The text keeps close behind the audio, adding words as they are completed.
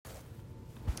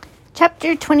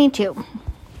Chapter 22.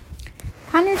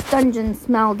 Connor's dungeon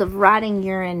smelled of rotting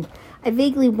urine. I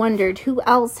vaguely wondered who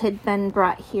else had been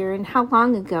brought here and how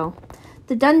long ago.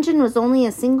 The dungeon was only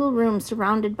a single room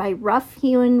surrounded by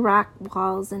rough-hewn rock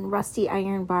walls and rusty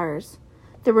iron bars.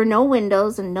 There were no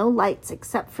windows and no lights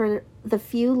except for the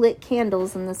few lit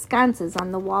candles in the sconces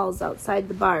on the walls outside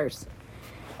the bars.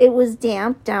 It was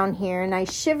damp down here, and I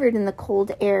shivered in the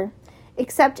cold air,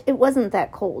 except it wasn't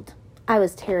that cold. I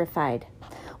was terrified.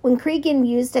 When Cregan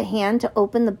used a hand to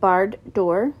open the barred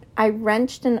door, I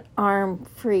wrenched an arm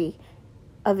free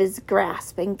of his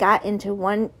grasp and got in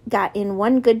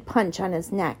one good punch on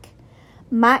his neck.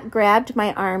 Mott grabbed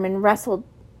my arm and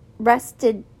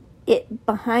rested it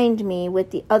behind me with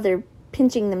the other,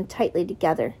 pinching them tightly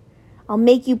together. "I'll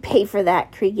make you pay for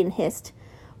that," Cregan hissed.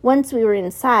 Once we were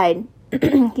inside,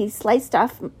 he sliced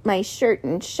off my shirt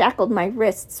and shackled my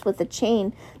wrists with a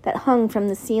chain that hung from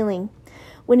the ceiling.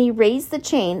 When he raised the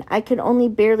chain, I could only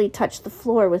barely touch the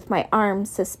floor with my arms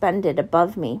suspended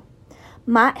above me.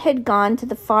 Mott had gone to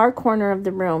the far corner of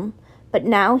the room, but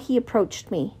now he approached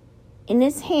me. In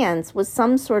his hands was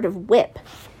some sort of whip.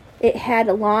 It had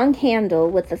a long handle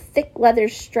with a thick leather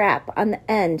strap on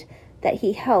the end that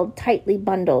he held tightly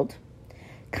bundled.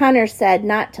 Connor said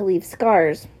not to leave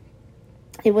scars.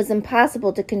 It was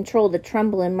impossible to control the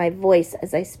tremble in my voice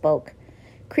as I spoke.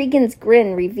 Cregan's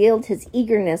grin revealed his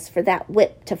eagerness for that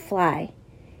whip to fly.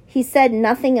 He said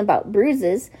nothing about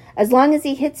bruises. As long as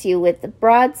he hits you with the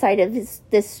broad side of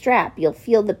this strap, you'll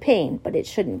feel the pain, but it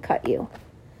shouldn't cut you.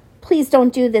 "Please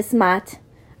don't do this, Mott."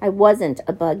 I wasn't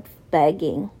above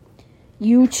begging.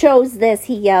 "You chose this,"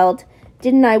 he yelled.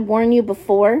 "Didn't I warn you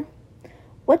before?"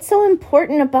 "What's so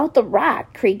important about the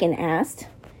rock?" Cregan asked.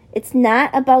 "It's not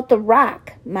about the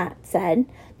rock," Mott said.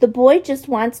 "The boy just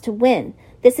wants to win.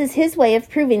 This is his way of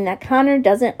proving that Connor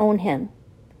doesn't own him."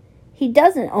 "He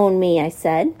doesn't own me," I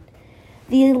said.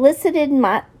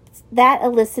 That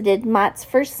elicited Mott's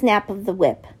first snap of the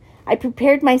whip. I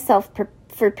prepared myself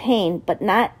for pain, but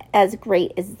not as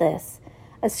great as this.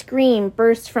 A scream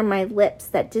burst from my lips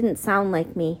that didn't sound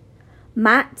like me.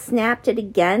 Mott snapped it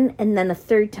again and then a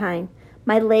third time.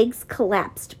 My legs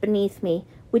collapsed beneath me,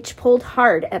 which pulled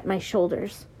hard at my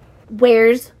shoulders.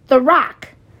 "Where's the rock?"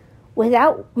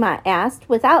 Mott asked.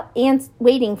 Without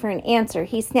waiting for an answer,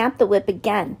 he snapped the whip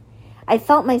again. I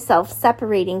felt myself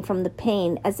separating from the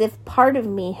pain as if part of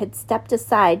me had stepped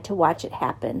aside to watch it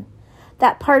happen.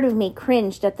 That part of me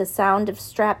cringed at the sound of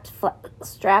strap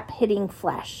hitting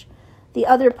flesh. The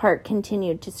other part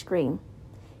continued to scream.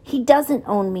 "He doesn't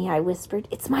own me," I whispered.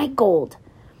 "It's my gold."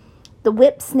 The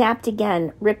whip snapped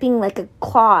again, ripping like a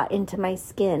claw into my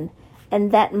skin.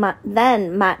 And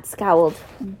then Mott scowled.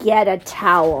 "Get a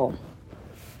towel."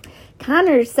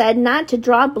 "Connor said not to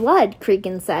draw blood,"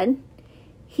 Cregan said.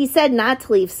 "He said not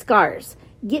to leave scars.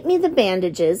 Get me the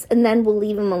bandages, and then we'll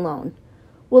leave him alone.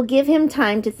 We'll give him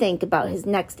time to think about his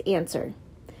next answer."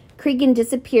 Cregan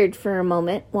disappeared for a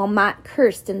moment, while Mott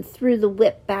cursed and threw the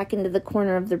whip back into the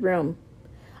corner of the room.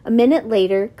 A minute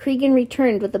later, Cregan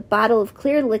returned with a bottle of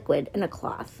clear liquid and a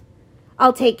cloth.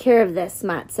 "I'll take care of this,"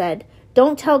 Mott said.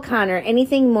 "Don't tell Connor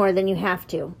anything more than you have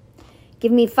to."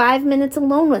 "Give me 5 minutes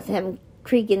alone with him,"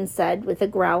 Cregan said with a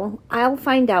growl. "I'll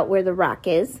find out where the rock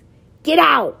is." "Get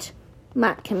out!"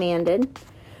 Mott commanded.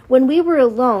 When we were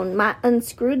alone, Mott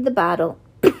unscrewed the bottle.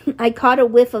 I caught a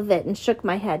whiff of it and shook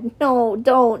my head. "No,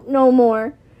 don't, no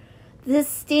more." "This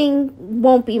sting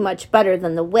won't be much better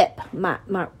than the whip,"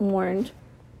 Mott warned.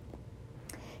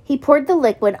 He poured the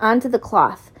liquid onto the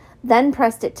cloth, then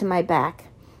pressed it to my back.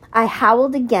 I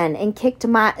howled again and kicked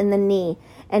Mott in the knee,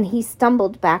 and he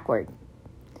stumbled backward.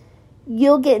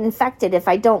 "You'll get infected if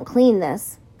I don't clean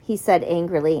this," he said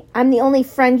angrily. "I'm the only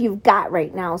friend you've got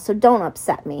right now, so don't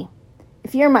upset me."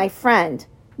 "If you're my friend,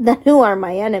 then who are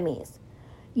my enemies?"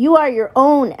 "You are your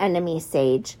own enemy,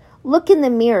 Sage. Look in the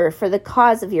mirror for the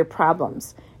cause of your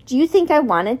problems. Do you think I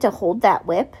wanted to hold that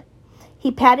whip?"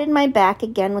 He patted my back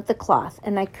again with the cloth,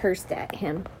 and I cursed at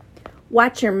him.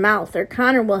 "Watch your mouth, or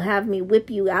Connor will have me whip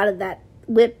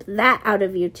that out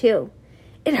of you too."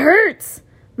 "It hurts!"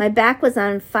 My back was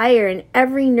on fire, and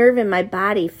every nerve in my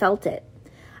body felt it.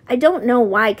 "I don't know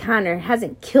why Connor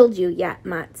hasn't killed you yet,"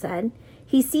 Mott said.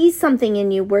 "He sees something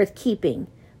in you worth keeping,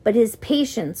 but his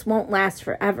patience won't last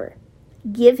forever.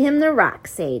 Give him the rock,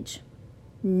 Sage."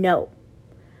 "No."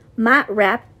 Mott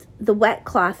wrapped the wet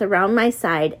cloth around my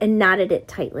side and knotted it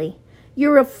tightly.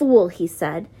 "You're a fool," he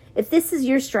said. "If this is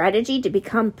your strategy to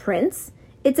become prince,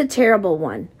 it's a terrible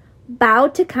one. Bow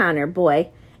to Connor, boy,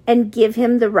 and give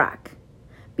him the rock."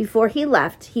 Before he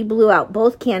left, he blew out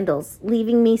both candles,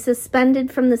 leaving me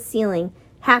suspended from the ceiling,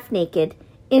 half naked,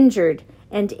 injured,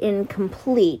 and in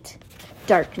complete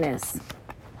darkness.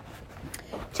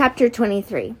 Chapter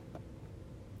 23.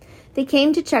 They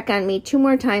came to check on me 2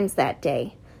 more times that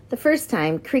day. The first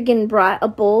time, Cregan brought a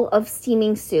bowl of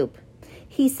steaming soup.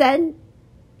 He said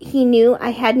he knew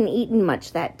I hadn't eaten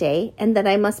much that day and that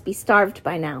I must be starved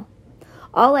by now.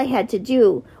 All I had to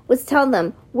do was tell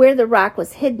them where the rock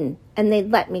was hidden, and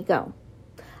they'd let me go.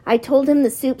 I told him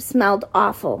the soup smelled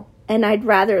awful, and I'd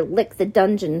rather lick the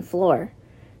dungeon floor.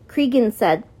 Cregan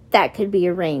said that could be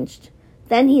arranged.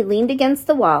 Then he leaned against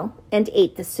the wall and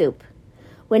ate the soup.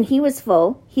 When he was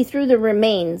full, he threw the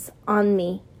remains on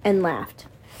me and laughed.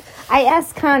 I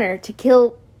asked Connor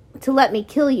to let me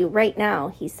kill you right now,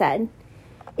 he said.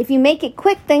 If you make it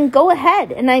quick, then go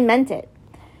ahead, and I meant it.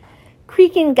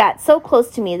 Cregan got so close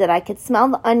to me that I could smell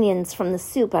the onions from the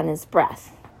soup on his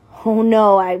breath. Oh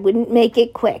no, I wouldn't make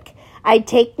it quick. I'd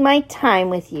take my time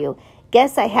with you.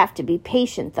 Guess I have to be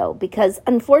patient, though, because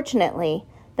unfortunately,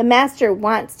 the master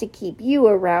wants to keep you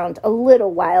around a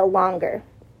little while longer.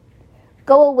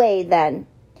 Go away, then.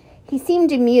 He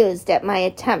seemed amused at my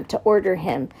attempt to order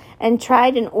him and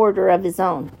tried an order of his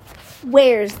own.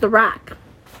 Where's the rock?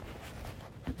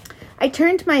 I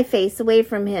turned my face away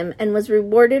from him and was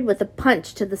rewarded with a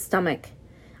punch to the stomach.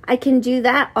 I can do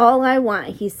that all I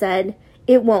want, he said.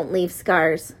 It won't leave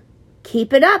scars.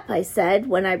 Keep it up, I said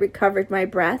when I recovered my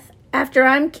breath. After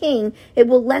I'm king, it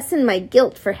will lessen my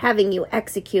guilt for having you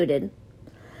executed.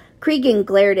 Cregan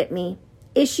glared at me,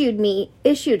 issued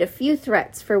a few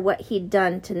threats for what he'd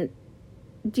do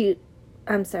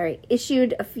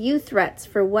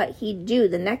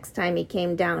the next time he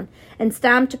came down, and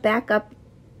stomped back up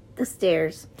the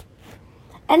stairs.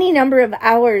 Any number of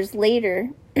hours later,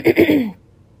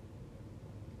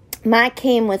 Mott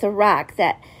came with a rock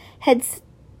that had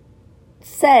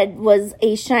said was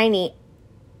a shiny.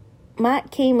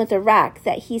 Mott came with a rock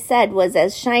that he said was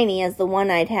as shiny as the one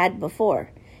I'd had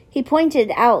before. He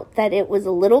pointed out that it was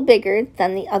a little bigger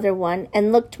than the other one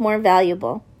and looked more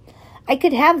valuable. I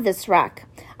could have this rock.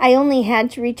 I only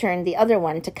had to return the other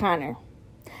one to Connor.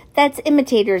 That's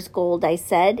imitator's gold, I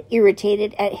said,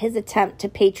 irritated at his attempt to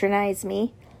patronize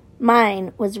me.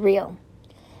 Mine was real.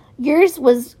 Yours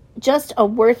was just a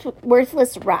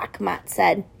worthless rock, Mott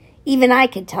said. Even I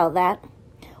could tell that.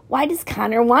 Why does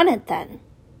Connor want it then?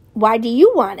 Why do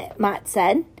you want it? Mott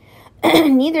said.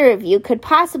 Neither of you could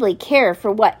possibly care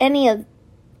for what any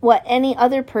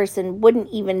other person wouldn't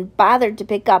even bother to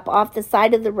pick up off the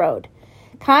side of the road.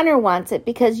 Connor wants it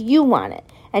because you want it,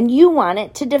 and you want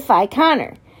it to defy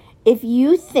Connor. If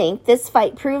you think this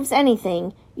fight proves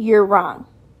anything, you're wrong.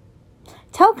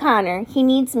 Tell Connor he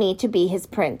needs me to be his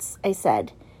prince, I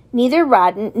said. Neither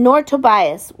Rodden nor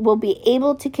Tobias will be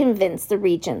able to convince the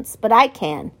regents, but I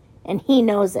can, and he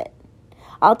knows it.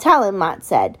 I'll tell him, Mott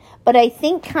said, but I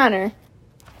think Connor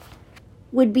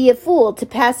would be a fool to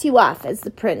pass you off as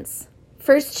the prince.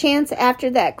 First chance after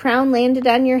that crown landed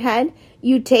on your head,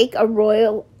 you take a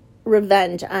royal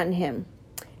revenge on him.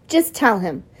 Just tell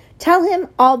him. Tell him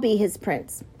I'll be his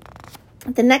prince.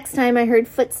 The next time I heard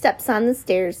footsteps on the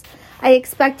stairs, I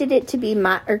expected it to be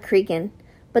Mott or Cregan,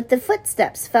 but the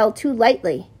footsteps fell too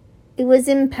lightly. It was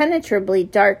impenetrably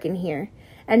dark in here,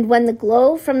 and when the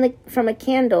glow from a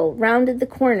candle rounded the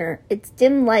corner, its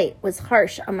dim light was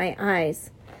harsh on my eyes.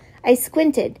 I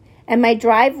squinted, and my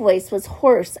dry voice was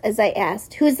hoarse as I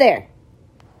asked, "Who's there?"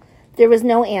 There was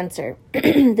no answer.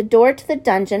 The door to the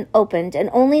dungeon opened, and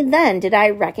only then did I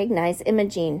recognize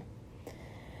Imogene.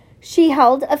 She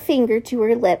held a finger to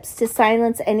her lips to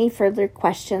silence any further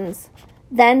questions,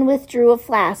 then withdrew a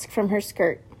flask from her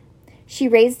skirt. She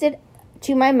raised it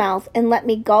to my mouth and let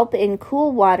me gulp in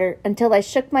cool water until I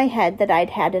shook my head that I'd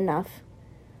had enough.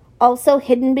 Also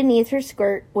hidden beneath her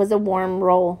skirt was a warm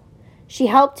roll. She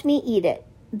helped me eat it,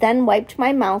 then wiped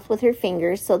my mouth with her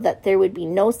fingers so that there would be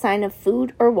no sign of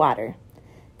food or water.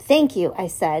 "Thank you," I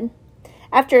said.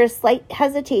 After a slight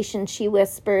hesitation, she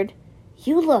whispered,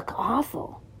 "You look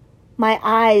awful." My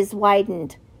eyes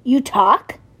widened. "You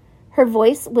talk?" Her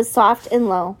voice was soft and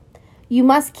low. "You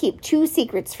must keep 2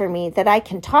 secrets for me, that I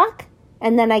can talk,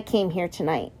 and then I came here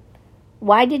tonight."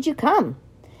 "Why did you come?"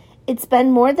 "It's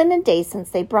been more than a day since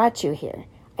they brought you here.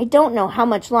 I don't know how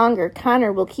much longer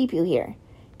Connor will keep you here.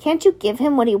 Can't you give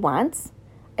him what he wants?"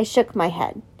 I shook my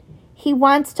head. "He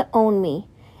wants to own me.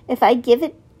 If I give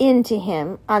it in to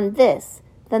him on this,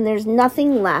 then there's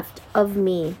nothing left of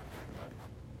me."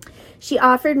 She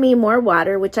offered me more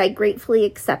water, which I gratefully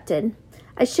accepted.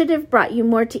 "I should have brought you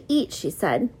more to eat," she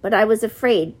said, "but I was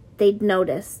afraid they'd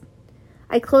notice."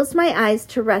 I closed my eyes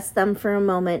to rest them for a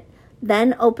moment,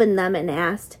 then opened them and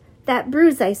asked, "That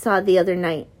bruise I saw the other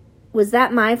night, was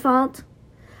that my fault?"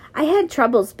 "I had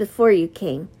troubles before you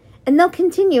came, and they'll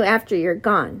continue after you're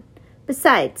gone.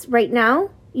 Besides, right now,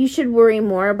 you should worry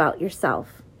more about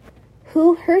yourself.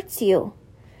 Who hurts you?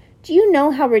 Do you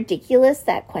know how ridiculous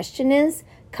that question is,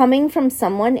 coming from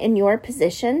someone in your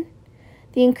position?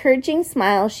 The encouraging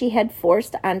smile she had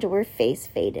forced onto her face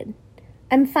faded.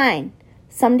 I'm fine.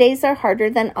 Some days are harder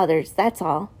than others, that's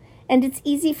all. And it's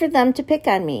easy for them to pick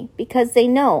on me because they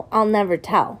know I'll never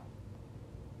tell.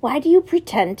 Why do you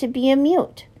pretend to be a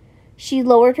mute? She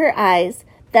lowered her eyes,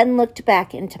 then looked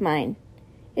back into mine.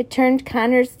 It turned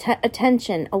Connor's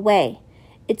attention away.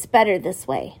 It's better this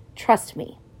way. Trust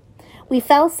me. We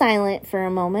fell silent for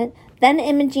a moment. Then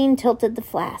Imogene tilted the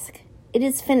flask. It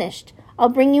is finished. I'll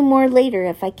bring you more later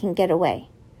if I can get away.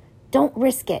 Don't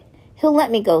risk it. He'll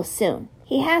let me go soon.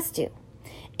 He has to.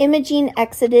 Imogene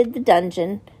exited the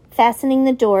dungeon, fastening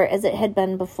the door as it had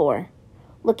been before.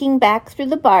 Looking back through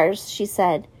the bars, she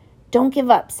said, Don't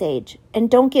give up, Sage, and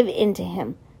don't give in to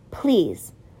him.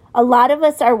 Please. A lot of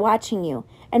us are watching you,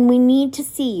 and we need to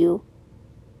see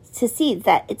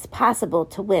that it's possible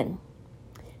to win.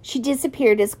 She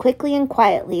disappeared as quickly and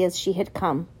quietly as she had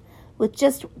come. With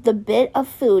just the bit of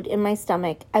food in my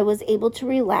stomach, I was able to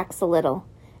relax a little,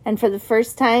 and for the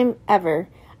first time ever,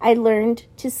 I learned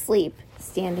to sleep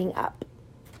standing up.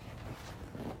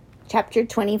 Chapter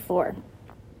 24.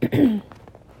 It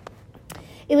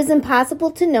was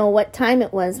impossible to know what time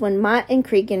it was when Mott and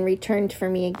Cregan returned for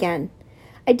me again.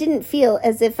 I didn't feel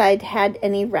as if I'd had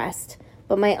any rest,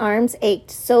 but my arms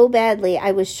ached so badly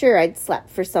I was sure I'd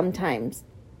slept for some time.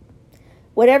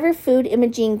 Whatever food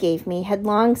Imogene gave me had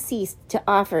long ceased to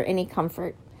offer any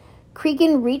comfort.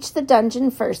 Cregan reached the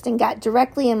dungeon first and got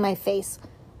directly in my face.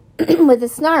 With a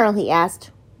snarl, he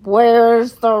asked,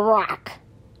 Where's the rock?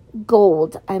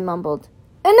 Gold, I mumbled.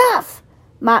 Enough!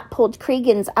 Mott pulled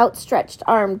Cregan's outstretched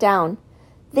arm down.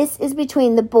 This is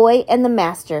between the boy and the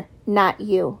master, not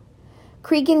you.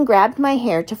 Cregan grabbed my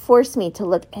hair to force me to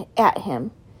look at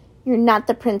him. You're not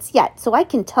the prince yet, so I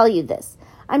can tell you this.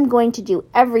 I'm going to do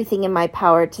everything in my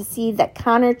power to see that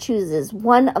Connor chooses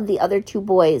one of the other two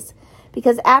boys,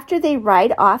 because after they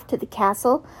ride off to the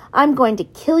castle, I'm going to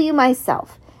kill you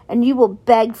myself, and you will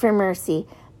beg for mercy,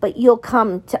 but you'll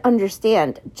come to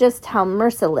understand just how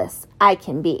merciless I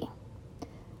can be.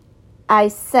 I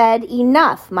said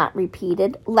enough, Mott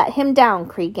repeated. Let him down,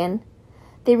 Cregan.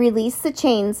 They released the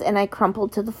chains, and I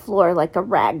crumpled to the floor like a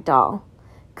rag doll.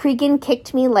 Cregan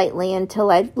kicked me lightly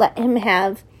until I let him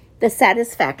have the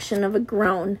satisfaction of a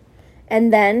groan,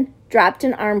 and then dropped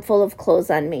an armful of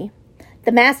clothes on me.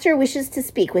 The master wishes to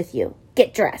speak with you.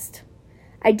 Get dressed.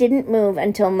 I didn't move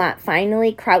until Mott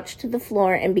finally crouched to the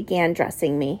floor and began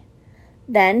dressing me.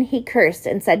 Then he cursed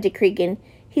and said to Cregan,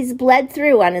 He's bled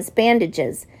through on his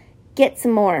bandages. Get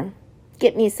some more.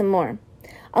 Get me some more.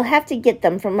 I'll have to get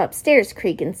them from upstairs,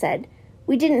 Cregan said.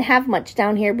 We didn't have much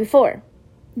down here before.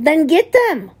 Then get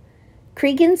them!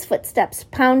 Cregan's footsteps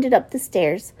pounded up the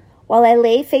stairs, while I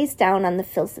lay face down on the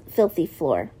filthy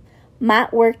floor.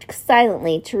 Mott worked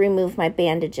silently to remove my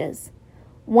bandages.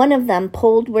 One of them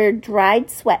pulled where dried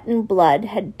sweat and blood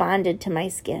had bonded to my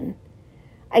skin.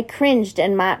 I cringed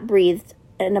and Mott breathed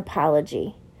an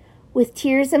apology. With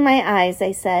tears in my eyes,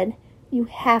 I said, You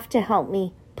have to help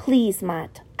me. Please,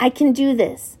 Mott. I can do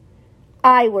this.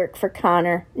 I work for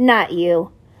Connor, not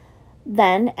you.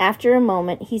 Then, after a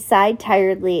moment, he sighed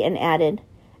tiredly and added,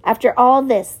 After all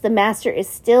this, the master is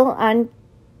still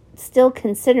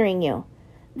considering you.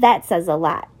 That says a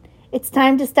lot. It's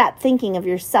time to stop thinking of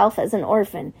yourself as an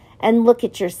orphan and look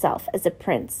at yourself as a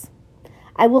prince.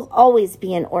 I will always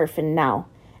be an orphan now,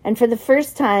 and for the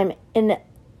first time in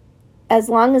as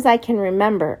long as I can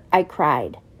remember, I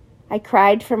cried. I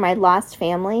cried for my lost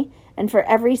family and for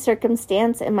every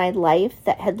circumstance in my life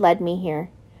that had led me here.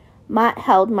 Mott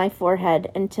held my forehead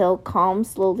until calm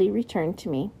slowly returned to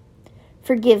me.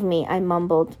 Forgive me, I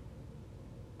mumbled.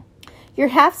 You're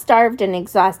half-starved and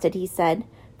exhausted, he said.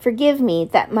 Forgive me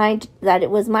that it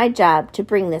was my job to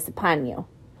bring this upon you.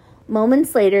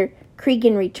 Moments later,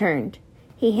 Cregan returned.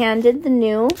 He handed the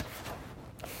new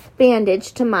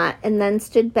bandage to Mott and then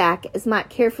stood back as Mott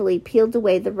carefully peeled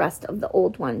away the rest of the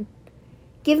old one.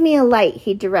 Give me a light,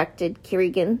 he directed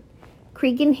Cregan.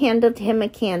 Cregan handed him a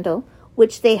candle,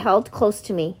 which they held close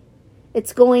to me.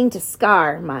 It's going to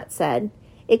scar, Mott said.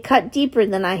 It cut deeper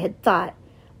than I had thought,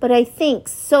 but I think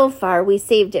so far we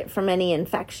saved it from any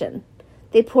infection.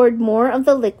 They poured more of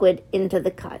the liquid into the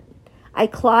cut. I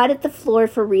clawed at the floor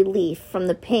for relief from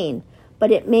the pain,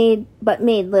 but made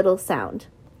little sound.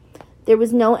 There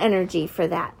was no energy for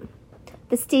that.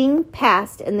 The sting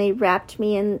passed, and they wrapped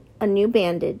me in a new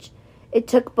bandage. It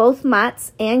took both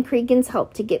Mott's and Cregan's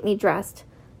help to get me dressed.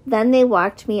 Then they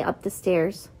walked me up the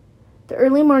stairs. The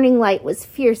early morning light was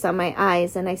fierce on my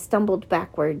eyes, and I stumbled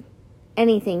backward.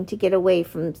 anything to get away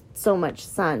from so much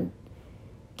sun.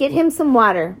 Get him some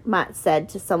water, Mott said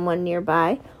to someone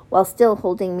nearby, while still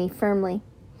holding me firmly.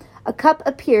 A cup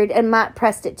appeared and Mott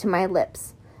pressed it to my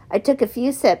lips. I took a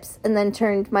few sips and then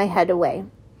turned my head away.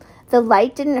 The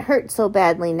light didn't hurt so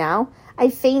badly now. I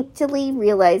faintly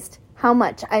realized how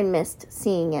much I missed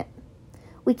seeing it.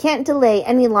 We can't delay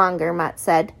any longer, Mott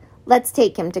said. Let's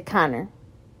take him to Connor.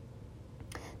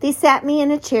 They sat me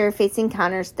in a chair facing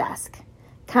Connor's desk.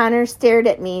 Connor stared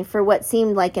at me for what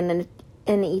seemed like an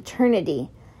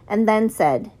eternity, and then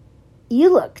said, "You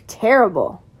look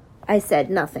terrible." I said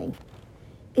nothing.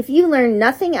 "If you learn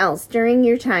nothing else during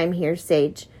your time here,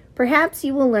 Sage, perhaps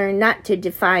you will learn not to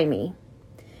defy me.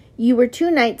 You were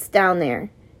 2 nights down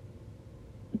there.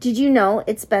 Did you know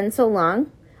it's been so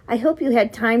long? I hope you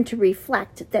had time to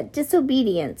reflect that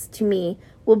disobedience to me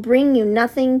will bring you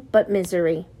nothing but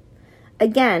misery."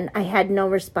 Again, I had no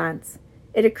response.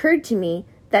 It occurred to me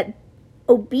that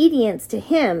obedience to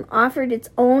him offered its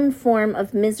own form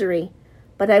of misery,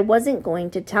 but I wasn't going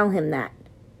to tell him that.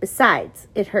 Besides,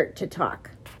 it hurt to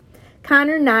talk.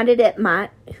 Connor nodded at Mott,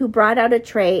 who brought out a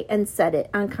tray and set it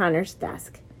on Connor's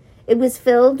desk. It was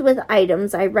filled with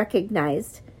items I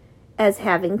recognized as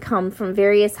having come from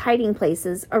various hiding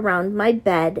places around my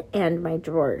bed and my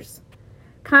drawers.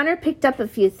 Connor picked up a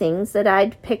few things that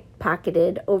I'd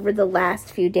pickpocketed over the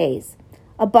last few days.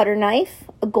 A butter knife,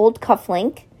 a gold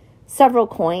cufflink, several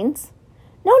coins.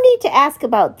 "No need to ask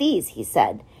about these," he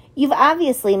said. "You've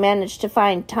obviously managed to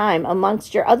find time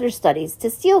amongst your other studies to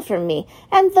steal from me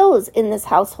and those in this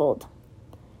household."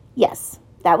 Yes,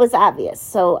 that was obvious,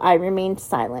 so I remained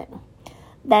silent.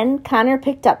 Then Connor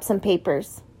picked up some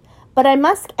papers. "But I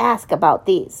must ask about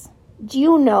these. Do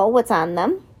you know what's on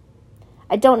them?"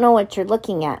 "I don't know what you're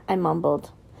looking at," I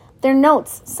mumbled. "They're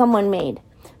notes someone made.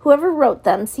 Whoever wrote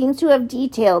them seems to have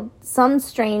detailed some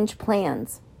strange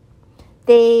plans.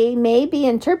 They may be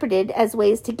interpreted as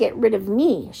ways to get rid of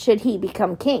me should he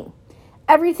become king.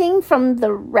 Everything from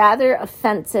the rather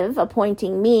offensive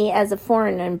appointing me as a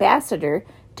foreign ambassador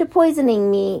to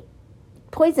poisoning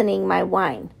my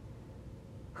wine.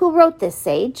 Who wrote this,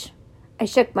 Sage?" I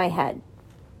shook my head.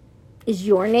 "Is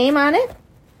your name on it?"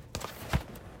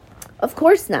 "Of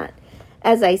course not.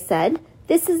 As I said,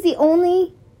 this is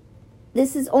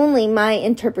only my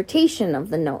interpretation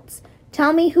of the notes.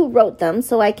 Tell me who wrote them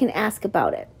so I can ask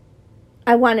about it."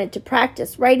 "I wanted to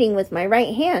practice writing with my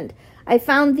right hand. I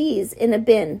found these in a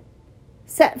bin,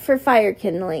 set for fire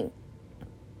kindling.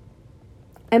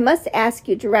 I must ask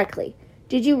you directly.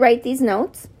 Did you write these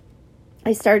notes?"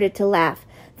 I started to laugh,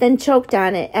 then choked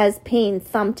on it as pain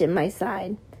thumped in my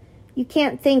side. "You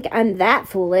can't think I'm that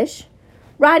foolish."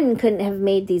 "Rodden couldn't have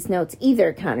made these notes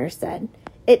either," Connor said.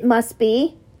 "It must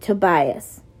be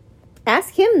Tobias."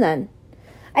 "Ask him then."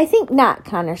 "I think not,"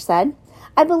 Connor said.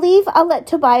 "I believe I'll let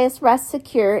Tobias rest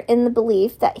secure in the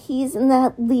belief that he's in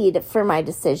the lead for my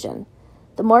decision.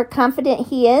 The more confident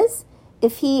he is,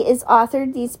 if he is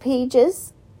authored these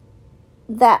pages,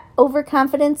 that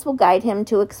overconfidence will guide him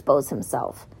to expose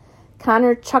himself."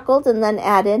 Connor chuckled and then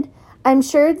added, "I'm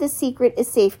sure the secret is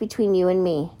safe between you and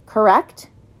me, correct?"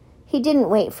 He didn't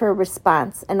wait for a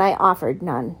response, and I offered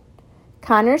none.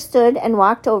 Connor stood and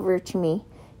walked over to me.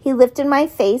 He lifted my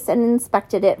face and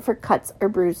inspected it for cuts or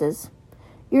bruises.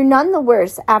 "You're none the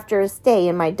worse after a stay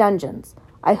in my dungeons.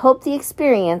 I hope the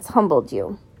experience humbled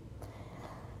you."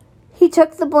 He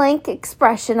took the blank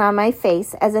expression on my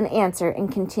face as an answer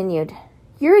and continued,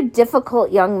 "You're a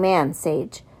difficult young man,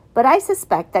 Sage, but I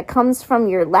suspect that comes from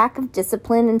your lack of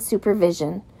discipline and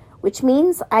supervision, which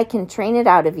means I can train it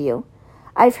out of you.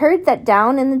 I've heard that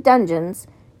down in the dungeons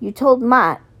you told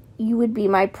Mott you would be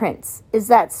my prince. Is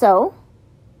that so?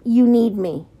 You need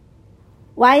me."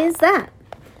 "Why is that?"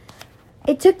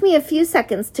 It took me a few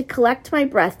seconds to collect my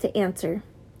breath to answer.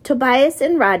 "Tobias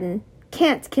and Rodden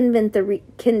can't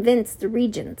convince the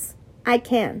regents. I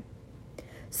can."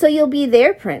 "So you'll be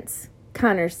their prince,"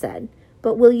 Connor said.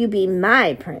 "But will you be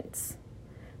my prince?"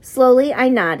 Slowly I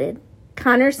nodded.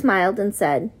 Connor smiled and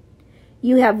said,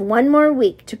 "You have 1 more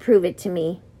week to prove it to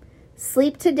me.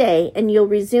 Sleep today and you'll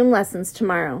resume lessons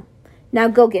tomorrow. Now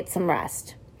go get some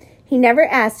rest." He never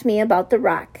asked me about the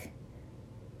rock,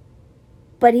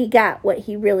 but he got what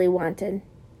he really wanted.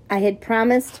 I had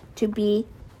promised to be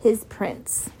his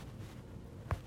prince.